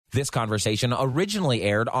This conversation originally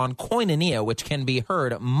aired on Koinonia, which can be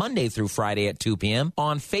heard Monday through Friday at 2 p.m.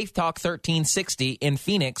 on Faith Talk 1360 in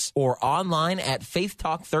Phoenix or online at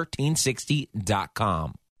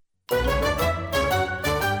faithtalk1360.com.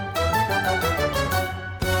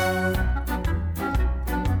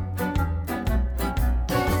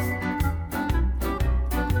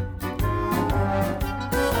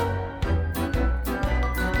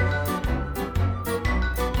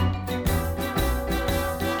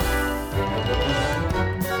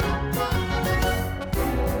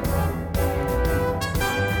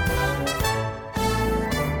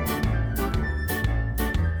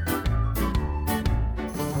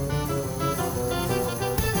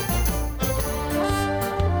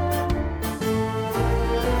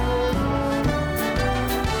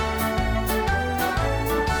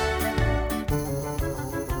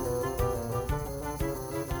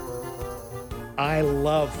 I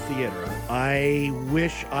love theater. I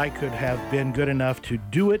wish I could have been good enough to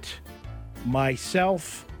do it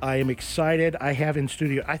myself. I am excited. I have in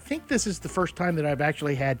studio, I think this is the first time that I've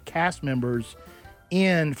actually had cast members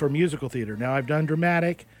in for musical theater. Now, I've done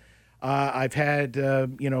dramatic. I've had,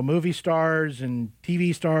 movie stars and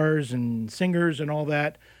TV stars and singers and all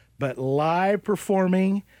that. But live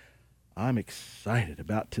performing, I'm excited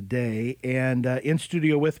about today. And in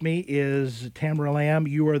studio with me is Tamara Lamb.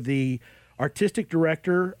 You are the artistic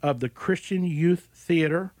director of the Christian Youth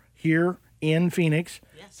Theater here in Phoenix.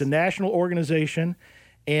 Yes. It's a national organization,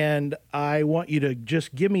 and I want you to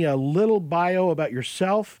just give me a little bio about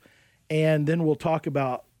yourself, and then we'll talk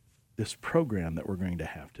about this program that we're going to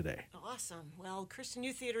have today. Awesome. Well, Christian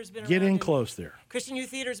Youth Theater has been Get around. in close there. Christian Youth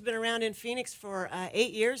Theater has been around in Phoenix for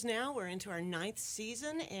 8 years now. We're into our 9th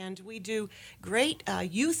season, and we do great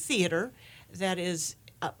youth theater that is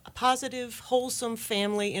a positive, wholesome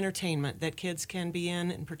family entertainment that kids can be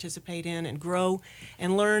in and participate in and grow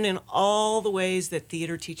and learn in all the ways that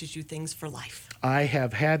theater teaches you things for life. I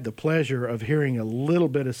have had the pleasure of hearing a little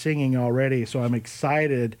bit of singing already, so I'm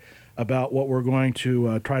excited about what we're going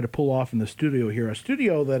to try to pull off in the studio here. A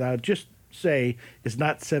studio that I'll just say is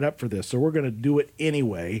not set up for this, so we're going to do it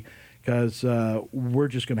anyway because we're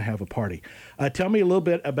just going to have a party. Tell me a little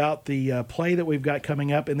bit about the play that we've got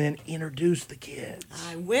coming up, and then introduce the kids.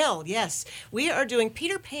 I will, yes. We are doing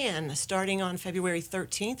Peter Pan starting on February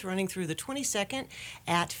 13th, running through the 22nd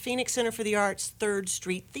at Phoenix Center for the Arts 3rd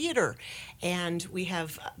Street Theater. And we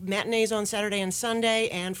have matinees on Saturday and Sunday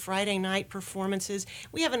and Friday night performances.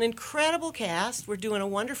 We have an incredible cast. We're doing a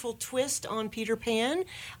wonderful twist on Peter Pan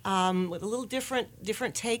with a little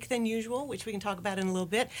different take than usual, which we can talk about in a little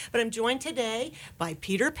bit. But I'm joined today by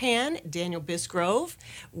Peter Pan, Daniel Bisgrove,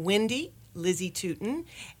 Wendy, Lizzie Tootin,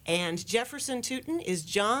 and Jefferson Tootin is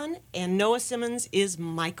John, and Noah Simmons is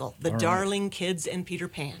Michael, the darling kids in Peter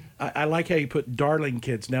Pan. I like how you put darling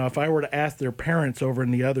kids. Now, if I were to ask their parents over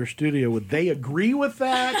in the other studio, would they agree with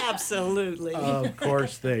that? Absolutely. Of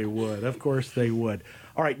course they would. Of course they would.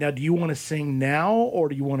 All right, now, do you want to sing now, or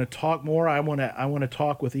do you want to talk more? I want to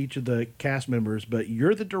talk with each of the cast members, but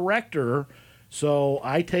you're the director, so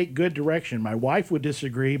I take good direction. My wife would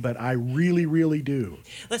disagree, but I really, really do.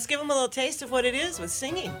 Let's give them a little taste of what it is with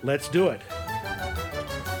singing. Let's do it.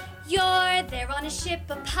 You're there on a ship,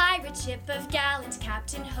 a pirate ship of gallant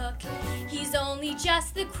Captain Hook. He's only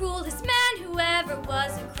just the cruelest man who ever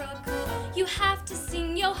was a crook. You have to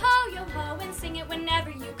sing yo-ho, and sing it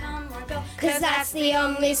whenever you come or go. 'Cause that's the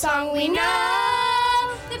only song we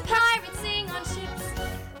know. The pirates sing on ships.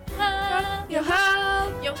 Ho,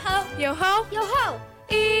 yo-ho, yo-ho, yo-ho, yo-ho.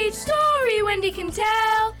 Each story Wendy can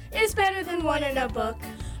tell is better than one in a book.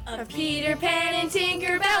 Of Peter Pan and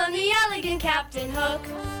Tinker Bell and the elegant Captain Hook.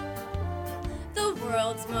 The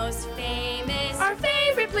world's most famous, our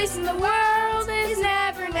favorite place in the world is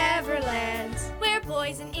Never Never Land, where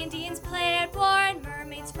boys and Indians play at war and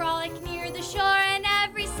mermaids frolic near the shore, and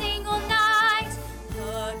every single night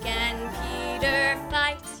Hook and Peter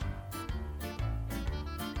fight.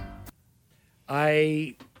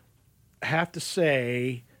 I have to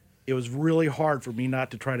say, it was really hard for me not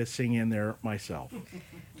to try to sing in there myself.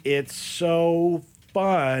 It's so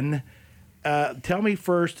fun. Tell me,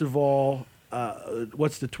 first of all,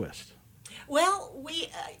 what's the twist? Well, we,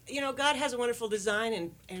 God has a wonderful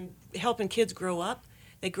design and helping kids grow up.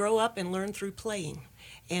 They grow up and learn through playing.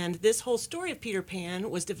 And this whole story of Peter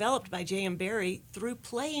Pan was developed by J.M. Barrie through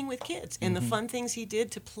playing with kids and the fun things he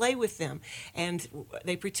did to play with them. And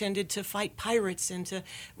they pretended to fight pirates and to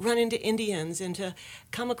run into Indians and to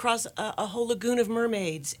come across a whole lagoon of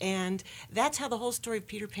mermaids. And that's how the whole story of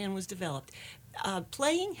Peter Pan was developed.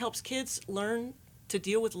 Playing helps kids learn to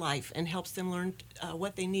deal with life and helps them learn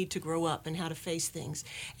what they need to grow up and how to face things.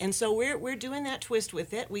 And so we're doing that twist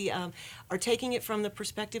with it. We are taking it from the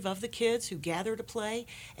perspective of the kids who gather to play,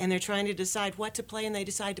 and they're trying to decide what to play, and they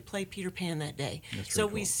decide to play Peter Pan that day. So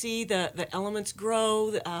we see the elements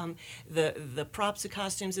grow, the props, the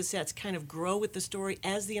costumes, the sets kind of grow with the story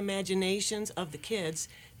as the imaginations of the kids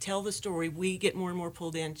tell the story. We get more and more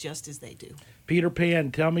pulled in just as they do. Peter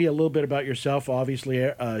Pan, tell me a little bit about yourself.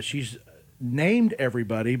 Obviously, she's named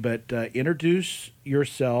everybody, but introduce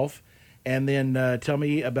yourself, and then tell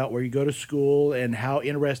me about where you go to school and how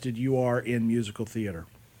interested you are in musical theater.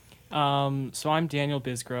 So I'm Daniel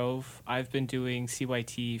Bisgrove. I've been doing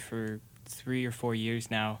CYT for 3 or 4 years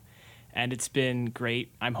now, and it's been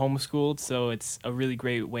great. I'm homeschooled, so it's a really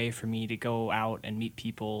great way for me to go out and meet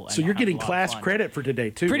people. And so you're have getting a lot of class fun. credit for today,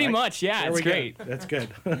 too, Pretty right? much, yeah. There It's we go. great. That's good.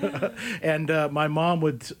 And my mom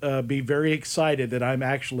would be very excited that I'm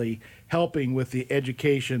actually helping with the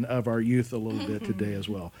education of our youth a little bit today as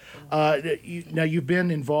well. Now, you've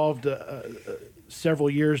been involved several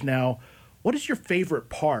years now. What is your favorite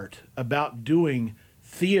part about doing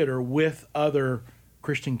theater with other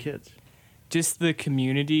Christian kids? Just the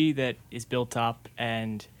community that is built up,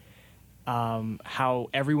 and how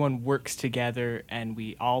everyone works together, and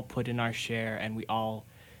we all put in our share, and we all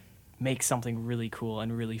make something really cool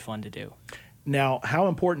and really fun to do. Now, how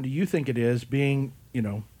important do you think it is, being,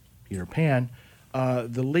 Peter Pan,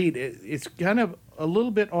 the lead? It's kind of a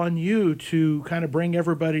little bit on you to kind of bring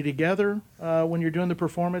everybody together when you're doing the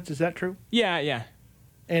performance. Is that true? Yeah.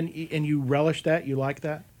 And you relish that? You like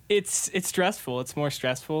that? It's stressful. It's more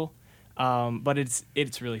stressful, but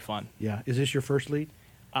it's really fun. Yeah. Is this your first lead?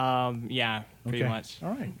 Yeah, pretty Okay. much.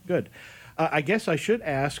 All right, good. I guess I should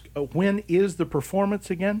ask, when is the performance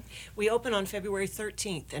again? We open on February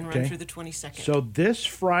 13th and run Okay. through the 22nd. So this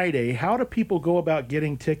Friday, how do people go about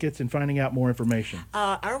getting tickets and finding out more information?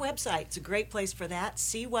 Our website's a great place for that,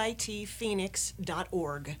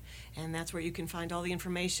 cytphoenix.org. And that's where you can find all the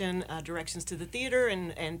information, directions to the theater,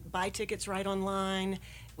 and buy tickets right online.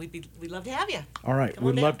 We'd love to have you. All right, Come on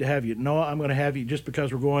we'd down. love to have you. Noah, I'm going to have you just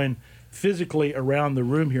because we're going physically around the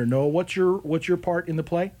room here. Noah, what's your part in the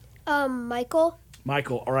play? Michael.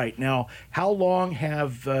 Michael, all right. Now, how long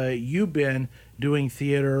have you been doing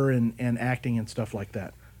theater and acting and stuff like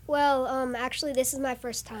that? Well, actually, this is my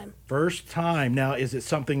first time. First time. Now, is it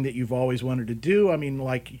something that you've always wanted to do? I mean,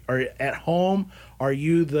 like, are at home, are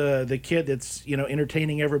you the kid that's,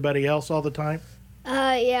 entertaining everybody else all the time?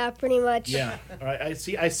 Yeah, pretty much. Yeah. All right.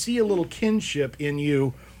 I see a little kinship in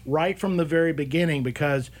you right from the very beginning,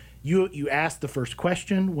 because you asked the first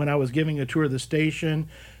question when I was giving a tour of the station.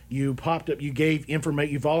 You popped up, you gave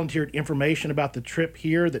you volunteered information about the trip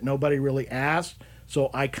here that nobody really asked. So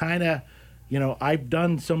I kind of, I've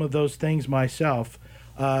done some of those things myself.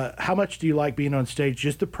 How much do you like being on stage?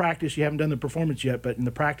 Just the practice. You haven't done the performance yet, but in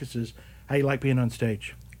the practices, how you like being on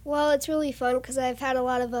stage? Well, it's really fun because I've had a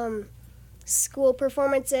lot of school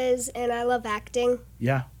performances, and I love acting.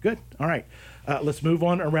 Yeah, good. All right. Let's move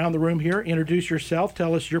on around the room here. Introduce yourself.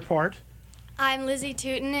 Tell us your part. I'm Lizzie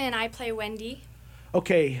Tootin, and I play Wendy.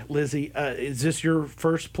 Okay, Lizzie, is this your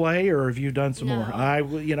first play, or have you done some No. more? I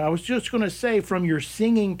was just going to say, from your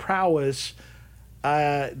singing prowess,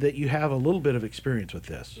 that you have a little bit of experience with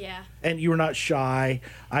this. Yeah. And you're not shy.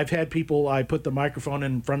 I've had people, I put the microphone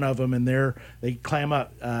in front of them, and they clam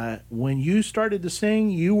up. When you started to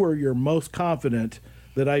sing, you were your most confident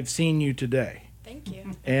that I've seen you today. Thank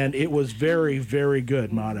you. And it was very, very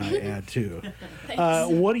good, might I add, too.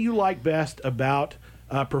 Thanks. What do you like best about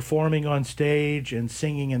performing on stage and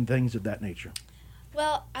singing and things of that nature?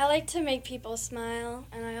 Well, I like to make people smile,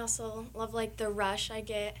 and I also love the rush I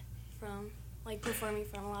get from performing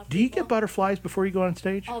from a lot of people. Do you get butterflies before you go on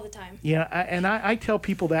stage? All the time. Yeah, I tell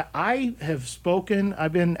people that. I have spoken,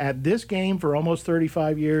 I've been at this game for almost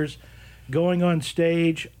 35 years, going on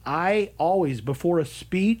stage. I always, before a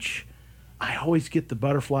speech, I always get the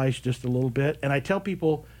butterflies just a little bit. And I tell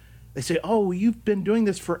people, they say, oh, you've been doing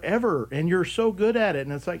this forever and you're so good at it.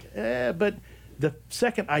 And it's like, but the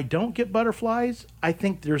second I don't get butterflies, I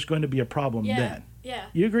think there's going to be a problem then. Yeah.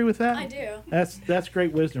 You agree with that? I do. That's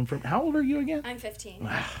great wisdom. From how old are you again? I'm 15.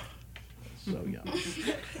 So young.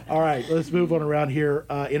 All right, let's move on around here.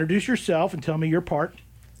 Introduce yourself and tell me your part.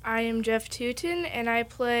 I am Jeff Tootin, and I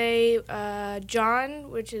play John,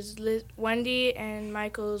 which is Wendy and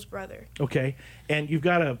Michael's brother. Okay, and you've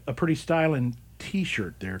got a pretty styling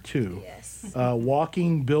T-shirt there too. Yes.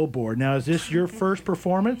 Walking billboard. Now, is this your first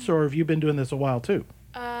performance, or have you been doing this a while too?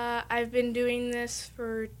 I've been doing this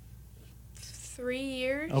for 3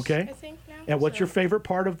 years, Okay. I think now. And what's your favorite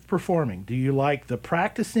part of performing? Do you like the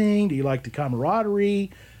practicing? Do you like the camaraderie?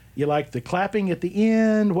 You like the clapping at the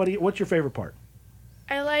end? What's your favorite part?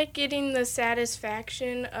 I like getting the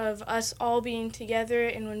satisfaction of us all being together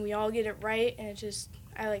and when we all get it right, and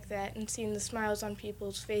I like that, and seeing the smiles on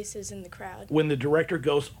people's faces in the crowd. When the director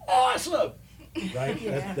goes, awesome! Right?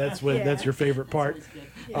 That's your favorite part?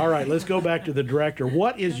 All right, let's go back to the director.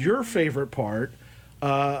 What is your favorite part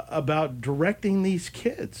about directing these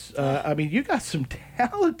kids? I mean, you got some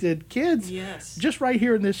talented kids just right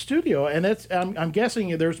here in this studio, and I'm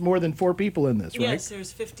guessing there's more than 4 people in this, right? Yes,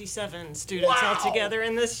 there's 57 students altogether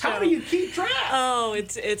in this show. How do you keep track? Oh,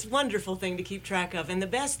 it's a wonderful thing to keep track of, and the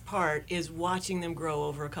best part is watching them grow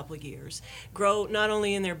over a couple of years. Grow not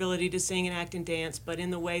only in their ability to sing and act and dance, but in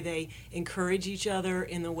the way they encourage each other,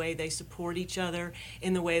 in the way they support each other,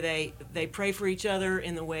 in the way they pray for each other,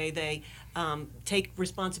 in the way they take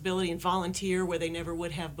responsibility and volunteer where they never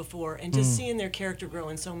would have before, and just seeing their character grow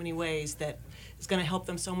in so many ways that is going to help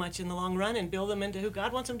them so much in the long run and build them into who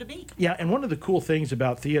God wants them to be. Yeah, and one of the cool things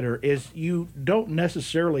about theater is you don't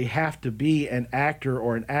necessarily have to be an actor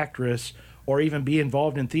or an actress or even be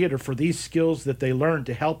involved in theater for these skills that they learn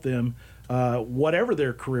to help them whatever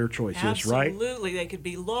their career choice is, right? Absolutely. They could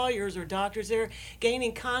be lawyers or doctors. They're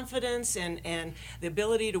gaining confidence and the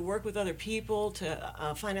ability to work with other people,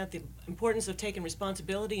 to find out the importance of taking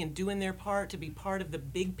responsibility and doing their part, to be part of the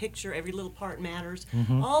big picture. Every little part matters.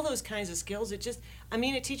 All those kinds of skills. It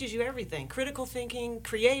teaches you everything. Critical thinking,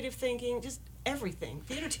 creative thinking, just everything.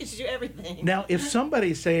 Theater teaches you everything. Now, if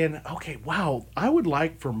somebody's saying, okay, wow, I would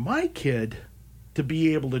like for my kid to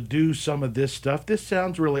be able to do some of this stuff. This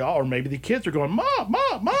sounds really odd. Or maybe the kids are going, Mom.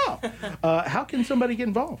 How can somebody get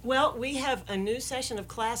involved? Well, we have a new session of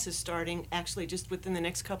classes starting actually just within the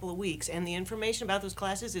next couple of weeks. And the information about those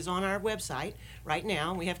classes is on our website right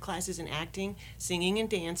now. We have classes in acting, singing, and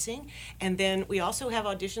dancing. And then we also have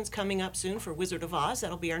auditions coming up soon for Wizard of Oz.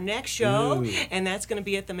 That'll be our next show. Ooh. And that's going to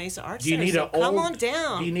be at the Mesa Arts Center. So come on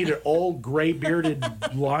down. Do you need an old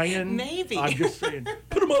gray-bearded lion? Maybe. I'm just saying,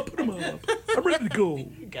 put them up. I'm ready to go.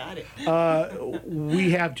 You got it. We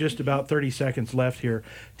have just about 30 seconds left here.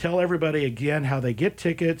 Tell everybody again how they get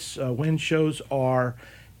tickets, when shows are,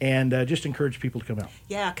 and just encourage people to come out.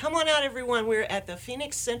 Yeah, come on out, everyone. We're at the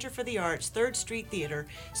Phoenix Center for the Arts, 3rd Street Theater,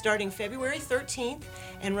 starting February 13th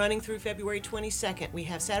and running through February 22nd. We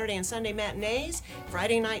have Saturday and Sunday matinees,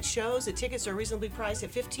 Friday night shows. The tickets are reasonably priced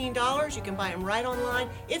at $15. You can buy them right online.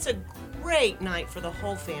 It's a great night for the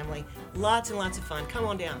whole family. Lots and lots of fun. Come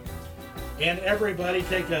on down. And everybody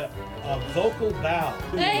take a vocal bow.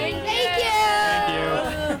 Thank you.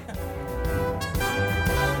 Thank you.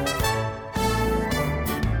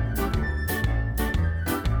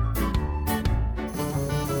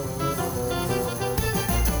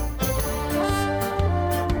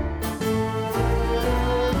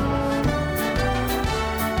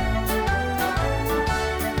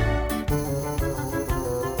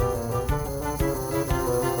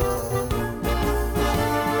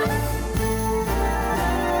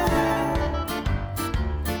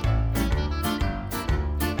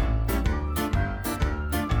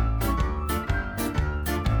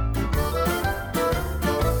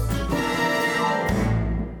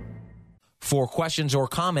 For questions or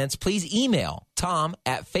comments, please email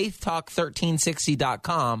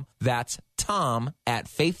Tom@faithtalk1360.com. That's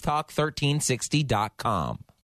Tom@faithtalk1360.com.